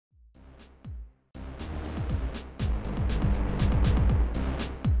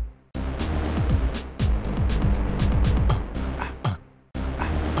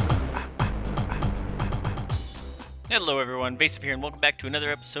Hello everyone, Vaesive here, and welcome back to another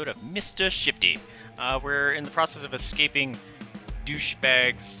episode of Mr. Shifty. We're in the process of escaping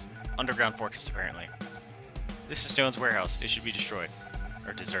douchebag's underground fortress, apparently. This is Stone's warehouse. It should be destroyed.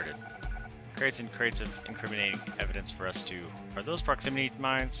 Or deserted. Crates and crates of incriminating evidence for us to... Are those proximity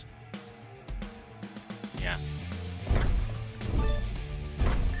mines? Yeah.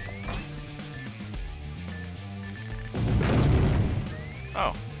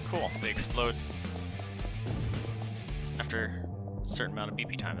 Oh, cool. They explode after a certain amount of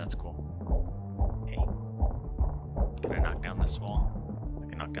BP time. That's cool. Hey. Can I knock down this wall? I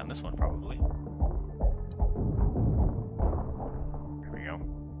can knock down this one, probably. There we go.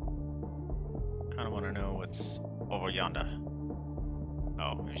 Kind of want to know what's over yonder.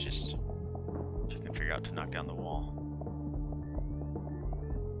 Oh, it was just... If you can figure out to knock down the wall.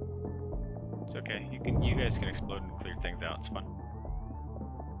 It's okay. You guys can explode and clear things out. It's fun.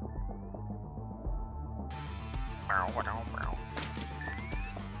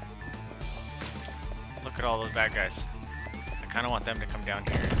 Look at all those bad guys. I kind of want them to come down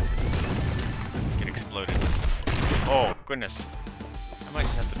here and get exploded. Oh, goodness. I might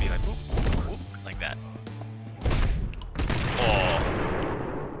just have to be like, whoop, whoop, like that.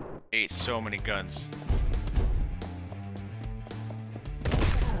 Oh. Ate so many guns.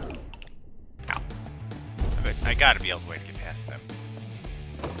 Ow. I gotta be able to way to get past them.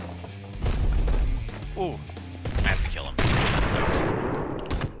 Ooh. I have to kill him. That sucks.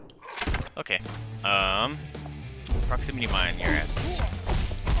 Okay. Proximity mine, your asses.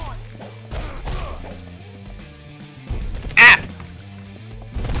 Ah!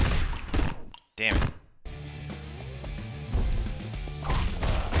 Damn it.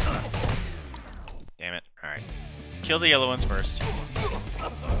 Damn it. Alright. Kill the yellow ones first.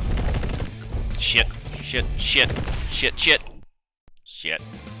 Shit. Shit. Shit. Shit. Shit. Shit.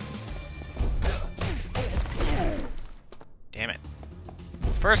 Damn it.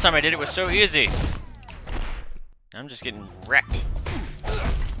 First time I did it was so easy. I'm just getting wrecked.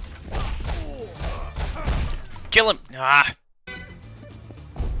 Kill him! Ah!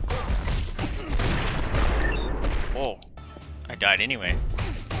 Whoa. I died anyway.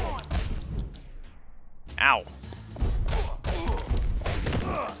 Ow.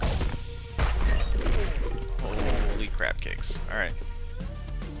 Holy crap cakes. Alright.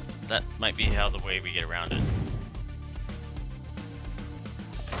 That might be the way we get around it.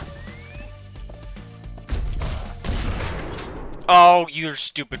 Oh, you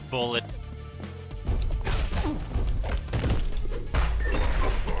stupid bullet.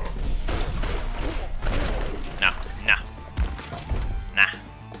 Nah, nah. Nah.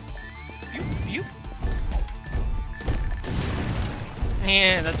 You.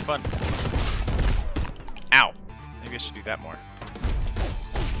 Yeah, that's fun. Ow. Maybe I should do that more.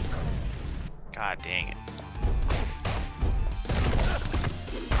 God dang it.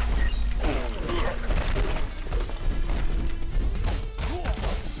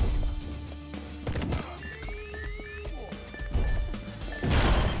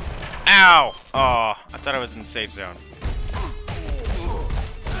 Ow! Oh, I thought I was in the safe zone.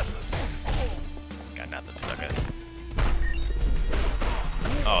 Got nothing, sucker.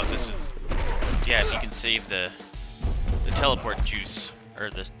 Oh, this is... Yeah, if you can save the teleport juice, or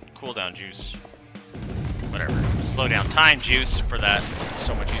the cooldown juice. Whatever. Slow down time juice for that. It's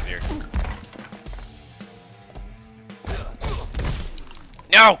so much easier.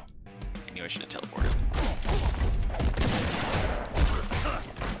 No! I knew I should have teleported.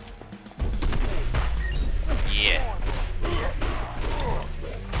 Yeah.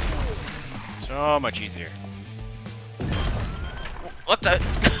 So much easier. What the?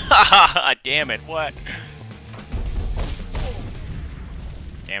 Damn it, what?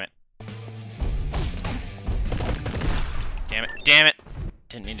 Damn it. Damn it, damn it!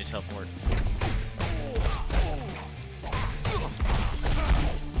 Didn't mean to teleport.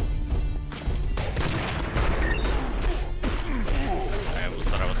 I almost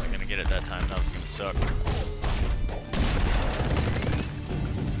thought I wasn't gonna get it that time. That was gonna suck.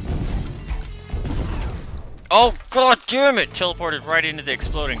 Oh, god damn it! Teleported right into the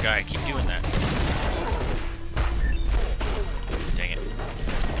exploding guy. I keep doing that. Dang it.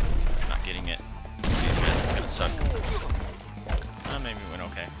 I'm not getting it. It's gonna suck. Maybe it went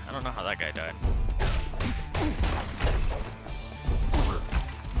okay. I don't know how that guy died.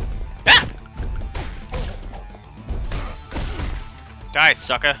 Ah! Die,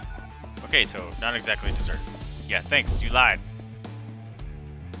 sucker! Okay, so not exactly dessert. Yeah, thanks, you lied.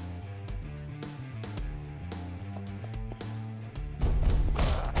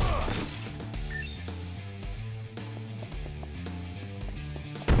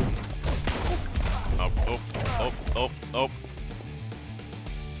 Oh, Oh.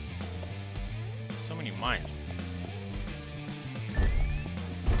 So many mines.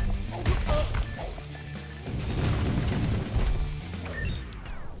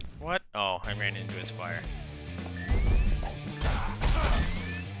 What? Oh, I ran into his fire.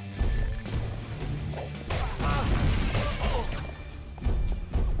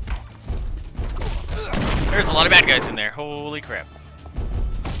 There's a lot of bad guys in there. Holy crap.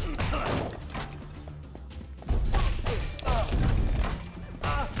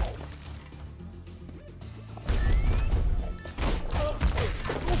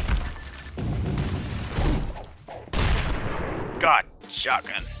 God,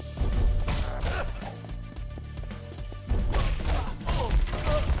 shotgun.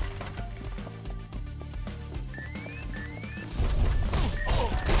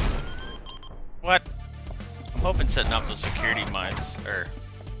 What? I'm hoping setting up those security mines, or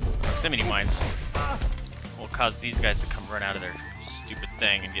proximity mines, will cause these guys to come run out of their stupid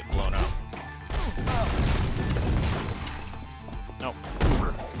thing and get blown up. Nope.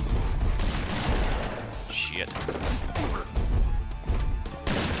 Shit.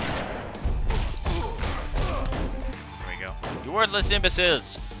 There we go. You wordless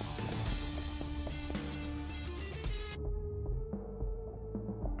imbeciles!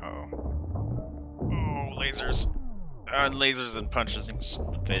 Lasers. Lasers and punches in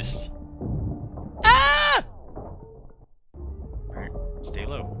the face. Ah! Alright, stay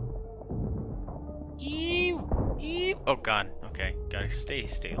low. Ew! Ew! Oh god, okay. Gotta stay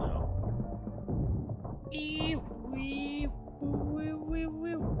low. Ew! Ew!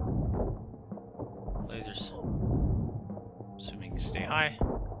 Lasers. Assuming stay high.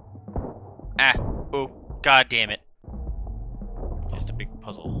 Ah! Oh, god damn it. Just a big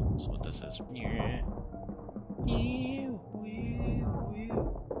puzzle is what this is. Yeah.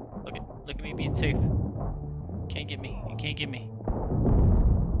 Look at me being safe. Can't get me. You can't get me.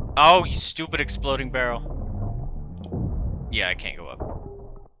 Oh, you stupid exploding barrel. Yeah, I can't go up.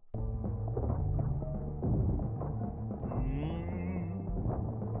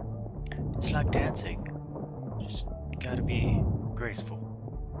 It's like dancing. Just gotta be graceful.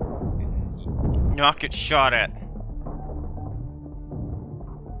 Not get shot at.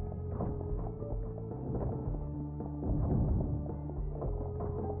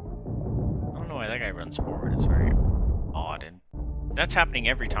 That guy runs forward. It's very odd, and that's happening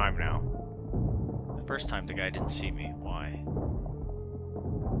every time now. The first time the guy didn't see me. Why?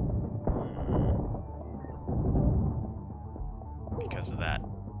 Because of that.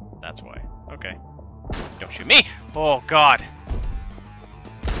 That's why. Okay. Don't shoot me! Oh god!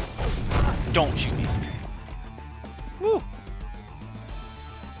 Don't shoot me. Okay. Woo!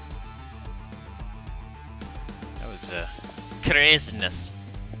 That was craziness.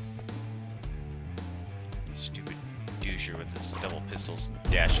 Doucher with his double pistols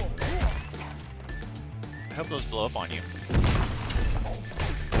dashing. I hope those blow up on you.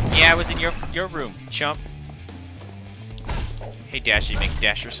 Yeah, I was in your room, chump. Hey Dashy, make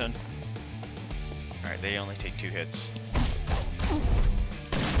Dasherson. Alright, they only take 2 hits.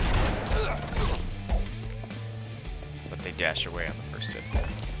 But they dash away on the first hit.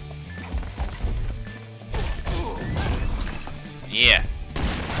 Yeah.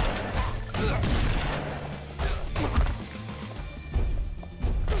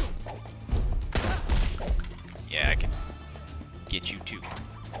 Yeah, I can get you too.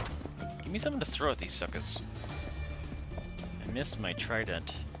 Give me something to throw at these suckers. I missed my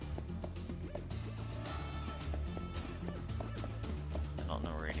trident. I don't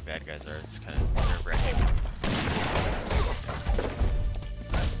know where any bad guys are. It's kind of nerve-wracking.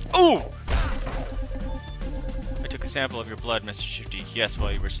 Ooh! I took a sample of your blood, Mr. Shifty. Yes,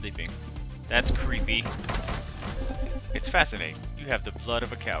 while you were sleeping. That's creepy. It's fascinating. You have the blood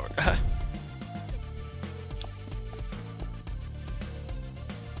of a coward.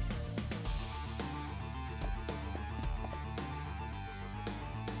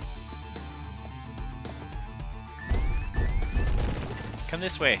 Come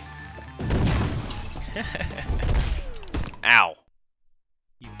this way. Ow.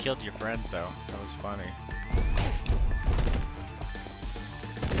 You killed your friend though. That was funny.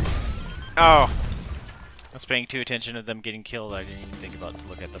 Oh! I was paying too attention to them getting killed. I didn't even think about to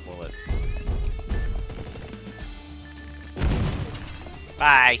look at the bullet.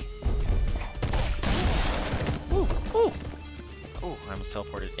 Bye! Ooh! Ooh! Ooh, I almost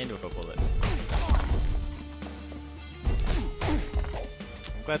teleported into a bullet.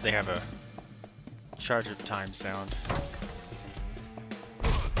 I'm glad they have a charge of time sound.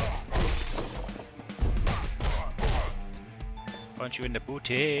 Punch you in the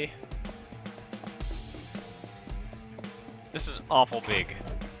booty. This is awful big.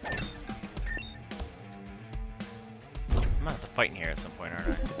 I'm gonna have to fight in here at some point, aren't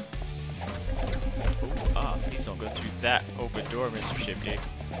I? Ooh, ah, please don't go through that open door, Mr. Shifty.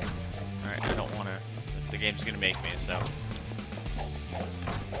 Alright, I don't wanna. The game's gonna make me, so.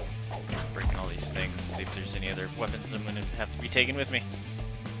 Breaking all these things, see if there's any other weapons I'm gonna have to be taken with me.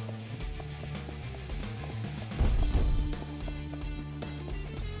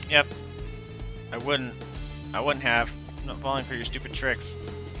 Yep. I wouldn't have. I'm not falling for your stupid tricks.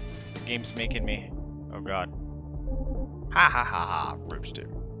 The game's making me. Oh god. Ha ha ha ha, roasted.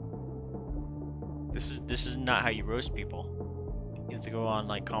 This is not how you roast people. You have to go on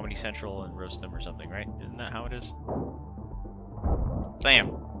like Comedy Central and roast them or something, right? Isn't that how it is?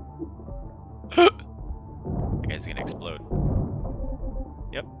 Bam! That guy's gonna explode.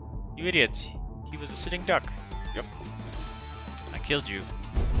 Yep. You idiots. He was a sitting duck. Yep. I killed you.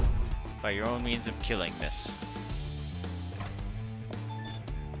 By your own means of killing, miss.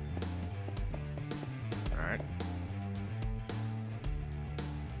 Alright.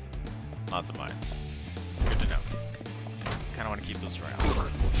 Lots of mines. Good to know. Kinda wanna keep those around.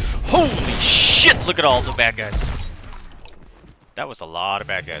 Holy shit! Look at all the bad guys. That was a lot of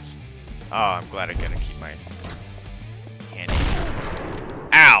bad guys. Oh, I'm glad I gotta keep my handy.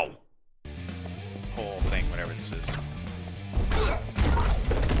 Ow! Whole thing, whatever this is.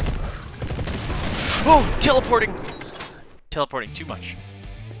 Oh! Teleporting! Teleporting too much.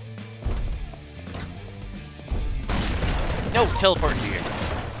 No! Teleport to here.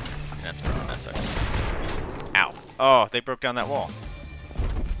 That's broken, that sucks. Ow. Oh, they broke down that wall.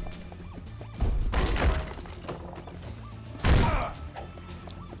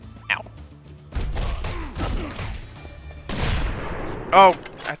 Ow. Oh!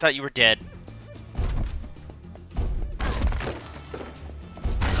 I thought you were dead.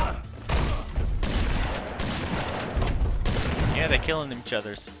 Yeah, they're killing each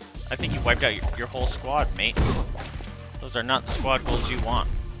other's. I think you wiped out your whole squad, mate. Those are not the squad goals you want.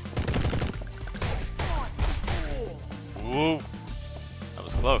 Ooh. That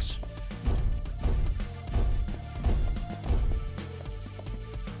was close.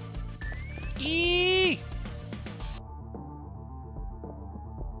 Eee!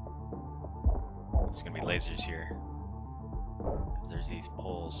 There's gonna be lasers here. There's these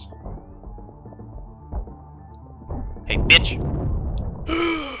poles. Hey, bitch!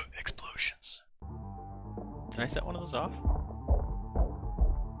 Explosions. Can I set one of those off?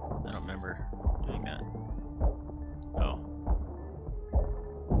 I don't remember doing that. Oh.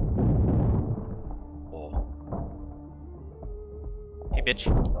 Oh. Hey, bitch.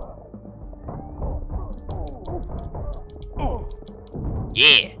 Ooh.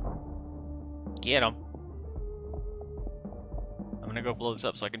 Yeah! Get him. I'm gonna go blow this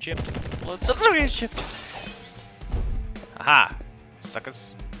up so I can shift. Blow this up so I can shift. Aha!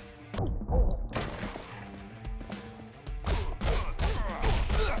 Suckers.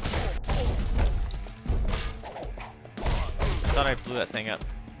 I thought I blew that thing up.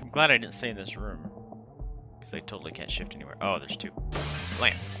 I'm glad I didn't stay in this room. Because I totally can't shift anywhere. Oh, there's two.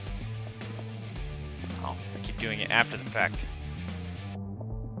 Blam. Oh, I keep doing it after the fact.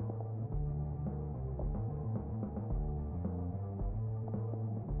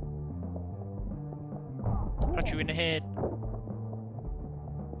 Punch you in the head.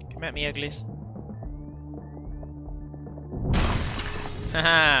 Come at me, uglies.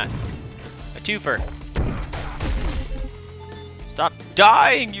 Haha! A twofer! Stop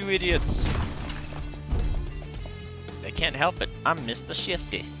dying, you idiots! They can't help it. I'm Mr.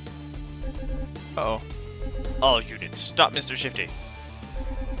 Shifty. Uh-oh. All units, stop Mr. Shifty.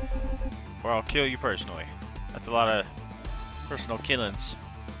 Or I'll kill you personally. That's a lot of personal killings.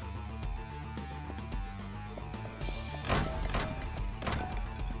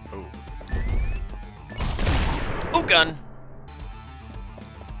 Oh, gun!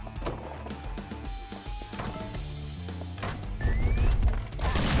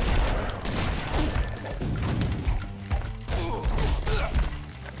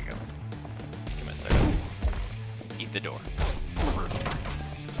 There we go. Give me a second. Eat the door.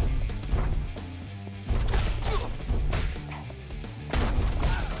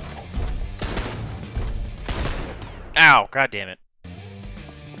 Ow! God damn it.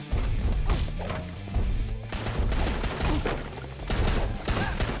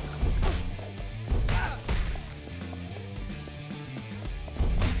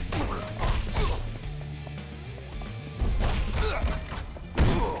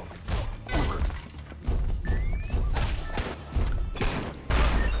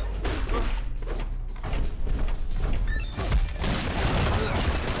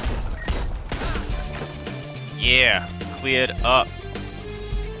 Yeah. cleared up.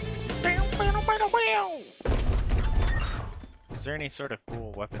 Is there any sort of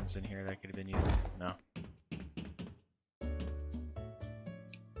cool weapons in here that could have been used? No.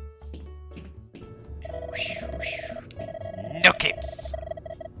 No capes!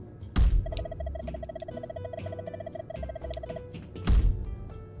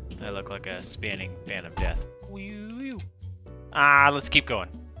 I look like a spanning fan of death. Ah, let's keep going.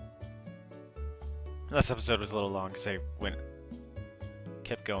 Last episode was a little long because I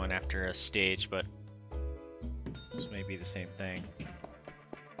kept going after a stage, but this may be the same thing.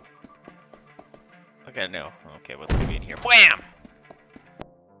 Okay, no. Okay, what's gonna be in here? Wham!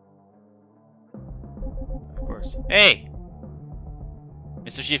 Of course. Hey!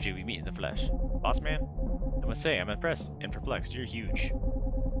 Mr. Shifty, we meet in the flesh. Boss man? I must say, I'm impressed and perplexed. You're huge.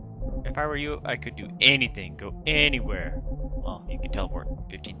 If I were you, I could do anything, go anywhere. Well, you can teleport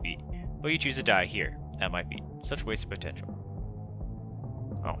 15 feet. But you choose to die here, at my feet. Such waste of potential.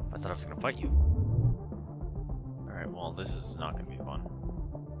 Oh, I thought I was gonna fight you. Alright, well, this is not gonna be fun.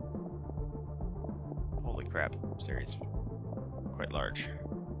 Holy crap, this area's quite large.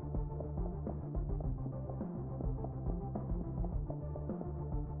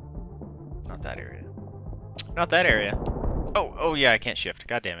 Not that area. Not that area. Oh yeah, I can't shift.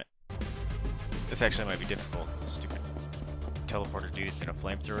 God damn it. This actually might be difficult. Stupid teleporter dudes and a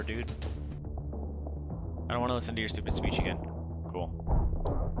flamethrower dude. I don't want to listen to your stupid speech again. Cool.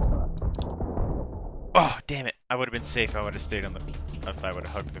 Oh, damn it. I would have been safe. I would have stayed on the... if I would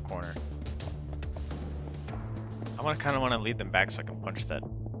have hugged the corner. I kind of want to lead them back so I can punch that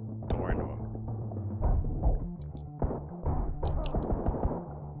door into them.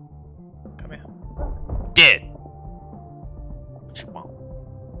 Come here. Dead!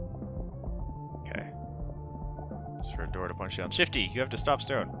 Okay. Just for a door to punch down. Shifty, you have to stop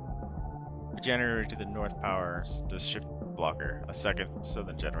stone. A generator to the north powers the shift blocker. A second, so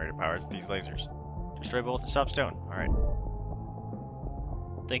the generator powers these lasers. Destroy both and stop stone. Alright.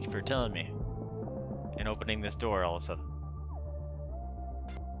 Thank you for telling me. And opening this door all of a sudden.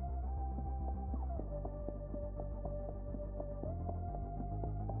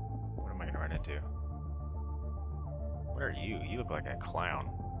 What am I gonna run into? What are you? You look like a clown.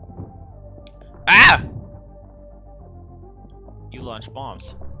 Ah! You launch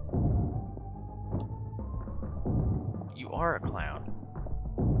bombs. You are a clown.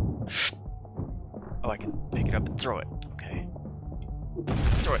 Oh, I can pick it up and throw it. Okay.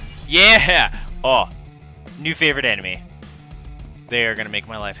 Throw it. Yeah! Oh, new favorite enemy. They are gonna make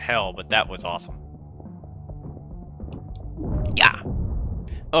my life hell, but that was awesome. Yeah!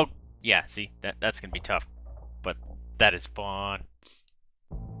 Oh, yeah, see, that's gonna be tough. But that is fun.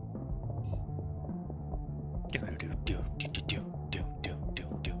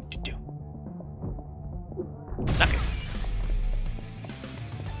 Suck it.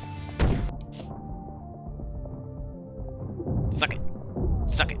 Suck it.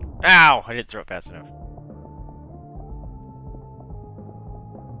 Suck it. Ow! I didn't throw it fast enough.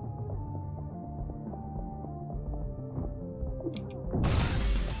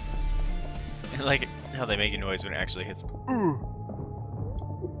 I like how they make a noise when it actually hits.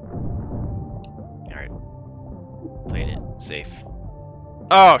 Alright. Playing it safe.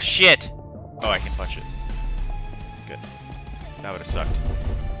 Oh, shit! Oh, I can punch it. Good. That would have sucked.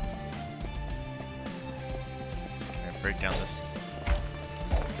 Can I break down this?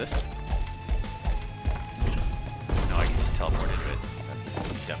 No, I can just teleport into it.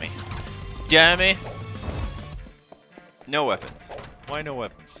 Dummy. Dummy! No weapons. Why no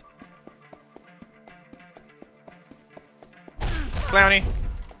weapons? Clowny!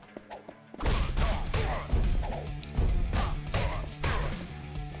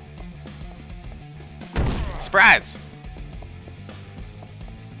 Surprise!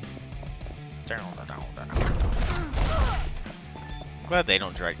 Glad they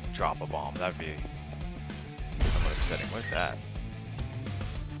don't drop a bomb. That'd be somewhat upsetting. What's that?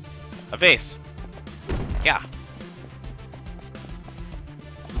 A vase. Yeah.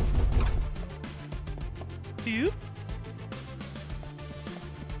 You?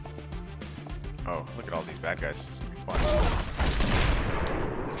 Oh, look at all these bad guys. This is gonna be fun.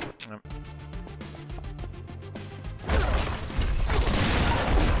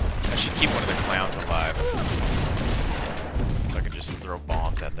 I should keep one of the clowns alive. So I can just throw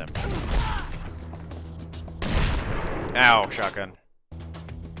bombs at them. Ow, shotgun.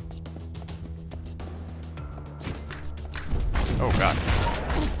 Oh god.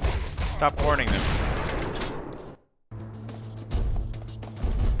 Stop warning them.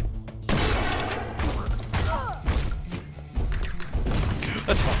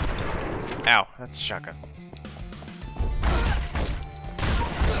 That's fun. Ow, that's a shotgun.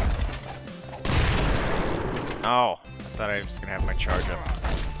 Oh, I thought I was gonna have my charge up.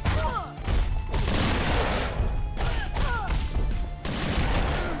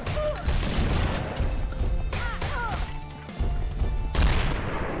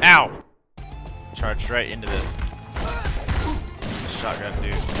 Ow! Charged right into the shotgun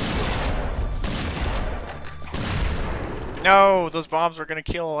dude. No! Those bombs were gonna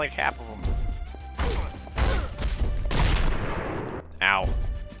kill like half of them. Ow.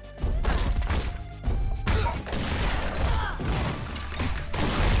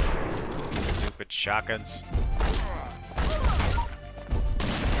 Stupid shotguns.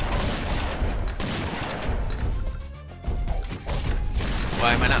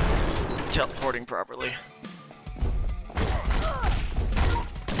 Why am I not teleporting properly?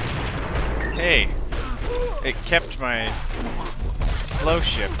 Hey! It kept my slow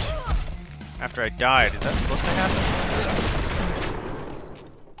shift after I died. Is that supposed to happen?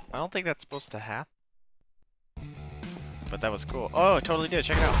 I don't think that's supposed to happen. But that was cool. Oh, it totally did.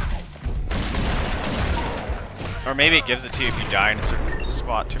 Check it out. Or maybe it gives it to you if you die in a certain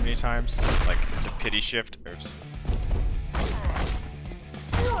spot too many times. Like, it's a pity shift. Oops.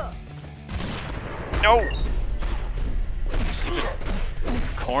 No! Stupid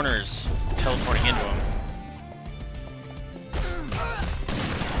corners teleporting into them.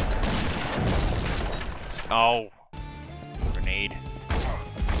 Oh. Grenade.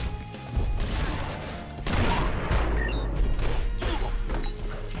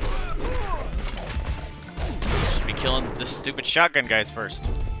 Should be killing the stupid shotgun guys first.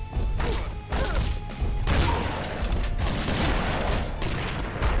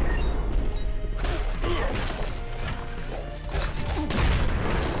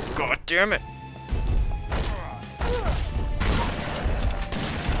 God damn it!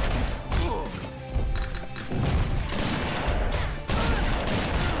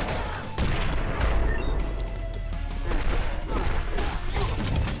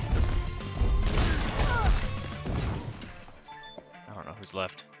 I don't know who's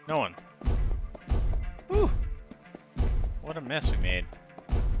left. No one. Whew. What a mess we made.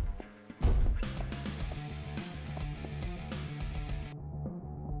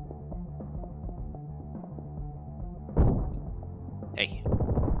 Hey.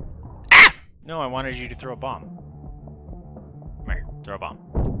 Ah! No, I wanted you to throw a bomb. Come here, throw a bomb.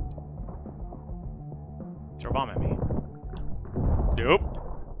 Throw a bomb at me. Nope.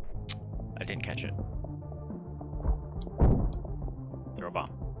 I didn't catch it. Throw a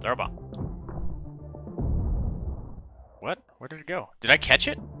bomb. Throw a bomb. What? Where did it go? Did I catch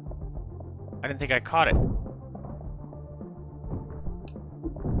it? I didn't think I caught it.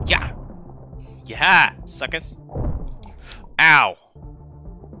 Yeah! Yeah! Suckers! Ow!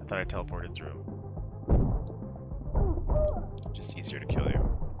 I thought I teleported through. Just easier to kill you.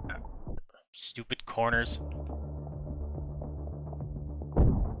 Stupid corners.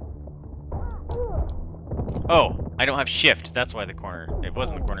 Oh, I don't have shift. That's why the corner. It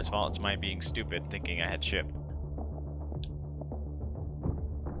wasn't the corner's fault. It's my being stupid, thinking I had shift.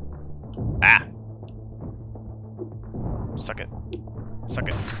 Ah! Suck it. Suck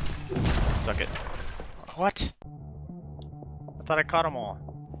it. Suck it. What? I thought I caught them all.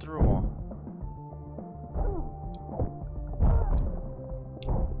 Threw them all.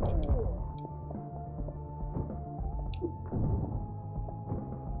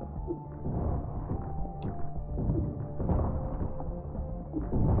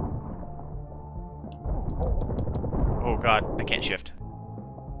 Oh god, I can't shift.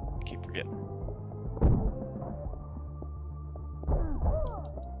 I keep forgetting.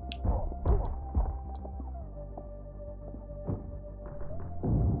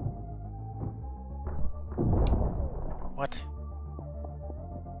 What?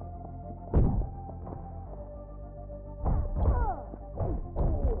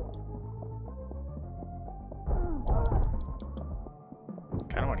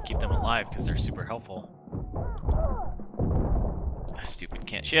 Kinda want to keep them alive because they're super helpful. Stupid,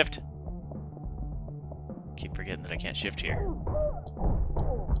 can't shift. Keep forgetting that I can't shift here.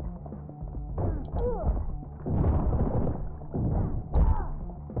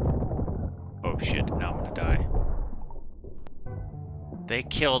 Oh shit, now I'm gonna die. They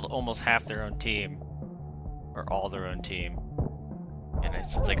killed almost half their own team. Or all their own team. And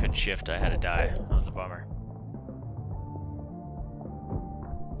since I couldn't shift, I had to die. That was a bummer.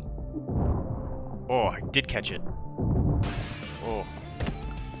 Oh, I did catch it. Oh.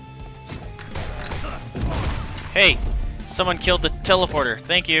 Hey! Someone killed the teleporter.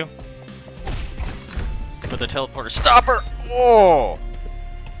 Thank you. For the teleporter stopper! Whoa!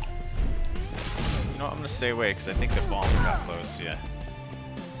 You know what? I'm gonna stay away because I think the bomb got close, yeah.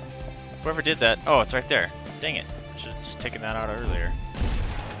 Whoever did that. Oh, it's right there. Dang it. Should have just taken that out earlier.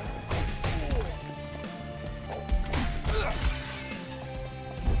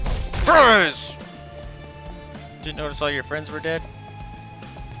 Surprise! Didn't notice all your friends were dead?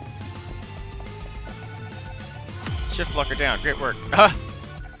 Shift blocker down. Great work. Ah!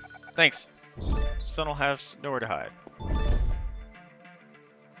 Thanks. Son will have nowhere to hide.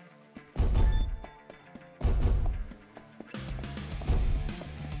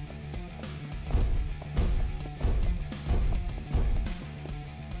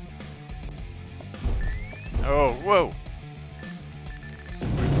 Oh, whoa!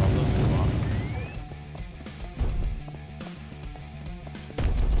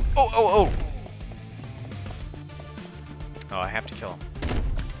 Oh, oh, oh! Oh, I have to kill him.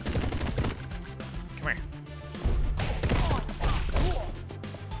 Come here.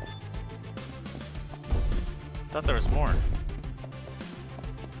 Thought there was more.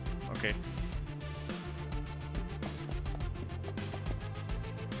 Okay.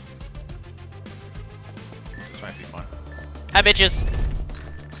 This might be fun. Hi, bitches!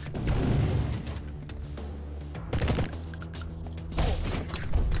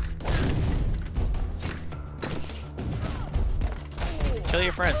 Kill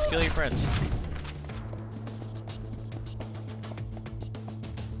your friends, kill your friends.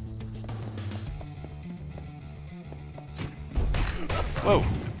 Whoa!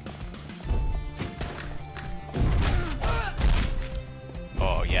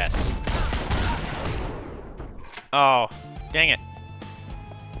 Oh, yes. Oh, dang it.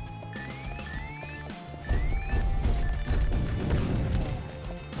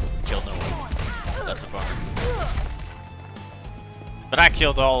 Killed no one. That's a bummer. But I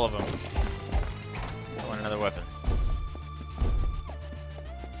killed all of them. I want another weapon.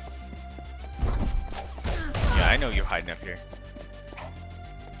 Yeah, I know you're hiding up here.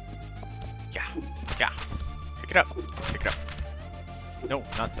 Yeah, yeah. Pick it up. Pick it up. No,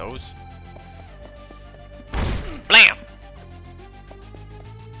 not those. Blam!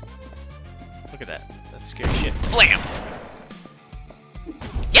 Look at that. That's scary shit. Blam!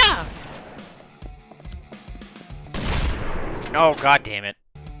 Yeah! Oh, god damn it.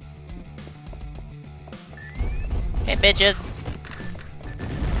 Hey, bitches!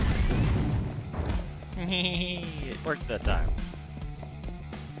 It worked that time.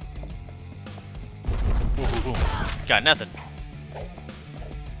 Ooh, ooh, ooh. Got nothing.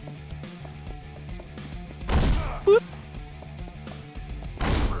 Whoop.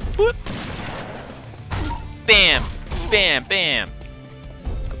 Whoop. Bam! Bam! Bam!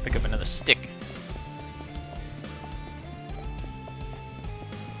 Let's go pick up another stick.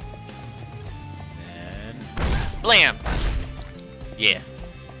 Blam! Yeah.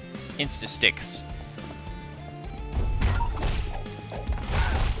 Insta sticks.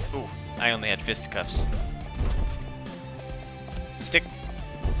 Ooh, I only had fisticuffs. Stick.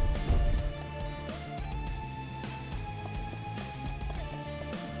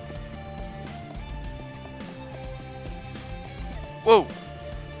 Whoa!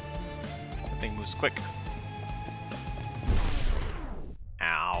 That thing moves quick.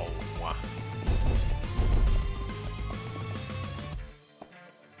 Ow.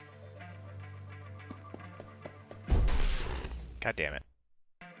 God damn it.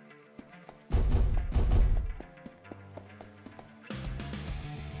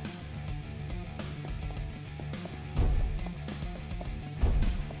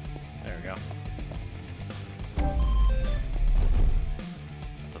 There we go. I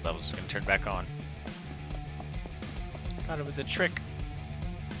thought that was gonna turn back on. I thought it was a trick.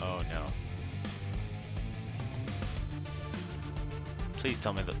 Oh no. Please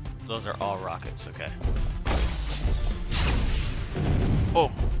tell me that those are all rockets, okay. Oh,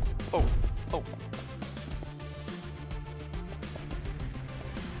 oh, oh.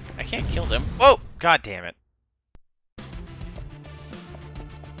 I can't kill them. Whoa! God damn it.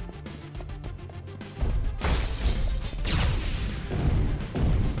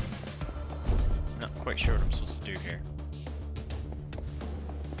 Not quite sure what I'm supposed to do here.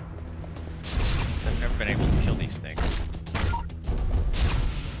 I've never been able to kill these things.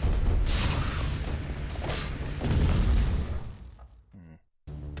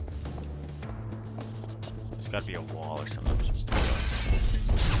 Gotta be a wall or something I'm supposed to go.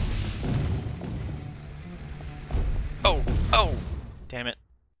 Oh! Oh! Damn it.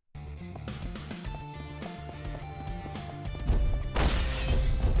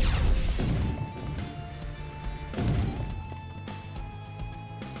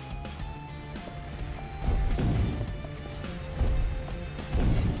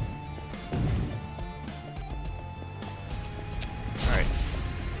 Alright.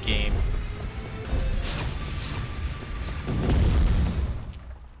 Game.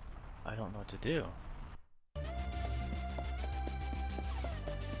 what to do.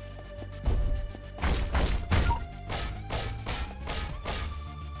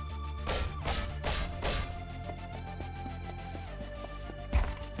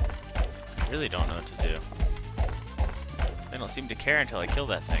 I really don't know what to do. They don't seem to care until I kill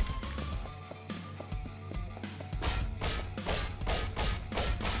that thing.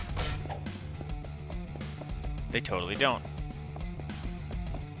 They totally don't.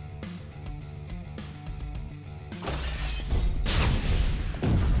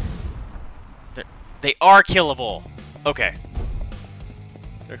 They are killable! Okay.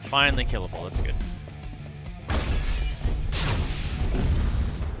 They're finally killable, that's good.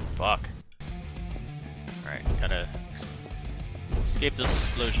 Fuck. Alright, gotta escape those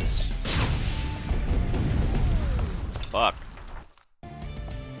explosions. Fuck.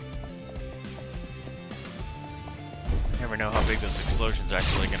 Never know how big those explosions are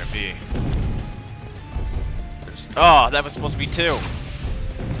actually gonna be. Oh, that was supposed to be 2!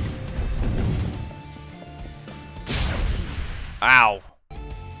 Ow!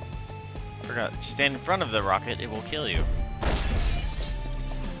 Forgot, stand in front of the rocket, it will kill you.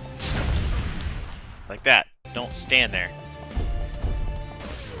 Like that. Don't stand there.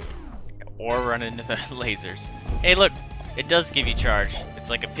 Or run into the lasers. Hey look! It does give you charge.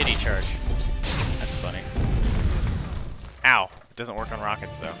 It's like a pity charge. That's funny. Ow! It doesn't work on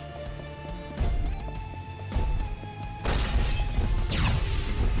rockets though.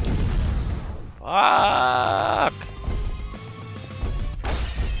 Fuck!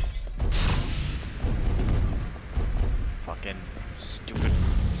 Fucking stupid.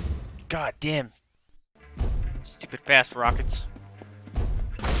 God damn. Stupid fast rockets.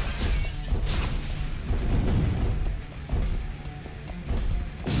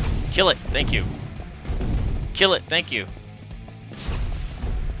 Kill it, thank you. Kill it, thank you.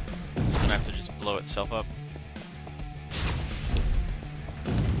 It's gonna have to just blow itself up.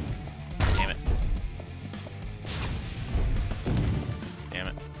 Damn it. Damn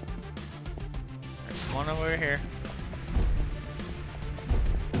it. There's one over here.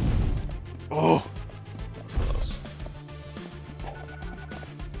 Oh! That was close.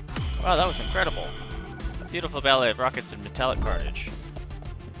 Wow, that was incredible. A beautiful ballet of rockets and metallic carnage.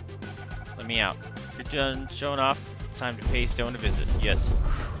 Let me out. You're done showing off. It's time to pay Stone a visit. Yes.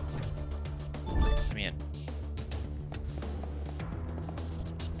 Let me in.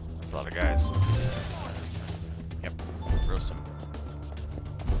 That's a lot of guys. Yep. Roast them.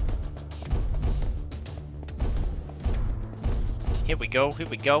 Here we go. Here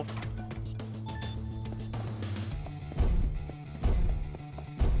we go.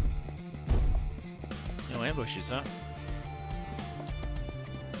 No ambushes, huh?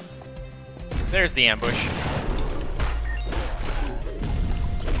 There's the ambush.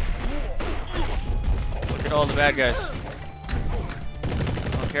 Look at all the bad guys. I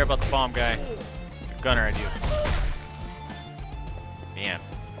don't care about the bomb guy. The gunner, I do. Damn.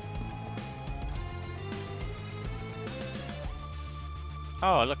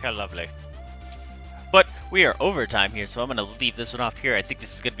 Oh, look how lovely. But we are overtime here, so I'm gonna leave this one off here. I think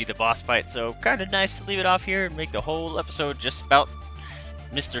this is gonna be the boss fight, so kind of nice to leave it off here and make the whole episode just about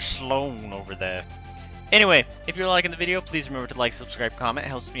Mr. Sloan over there. Anyway, if you're liking the video, please remember to like, subscribe, comment. It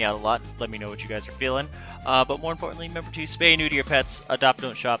helps me out a lot. Let me know what you guys are feeling. But more importantly, remember to spay new to your pets, adopt,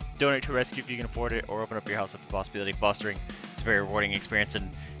 don't shop, donate to a rescue if you can afford it, or open up your house up to possibility fostering. It's a very rewarding experience and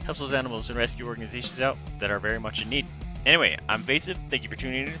helps those animals and rescue organizations out that are very much in need. Anyway, I'm Vaesive. Thank you for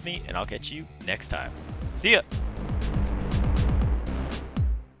tuning in with me, and I'll catch you next time. See ya!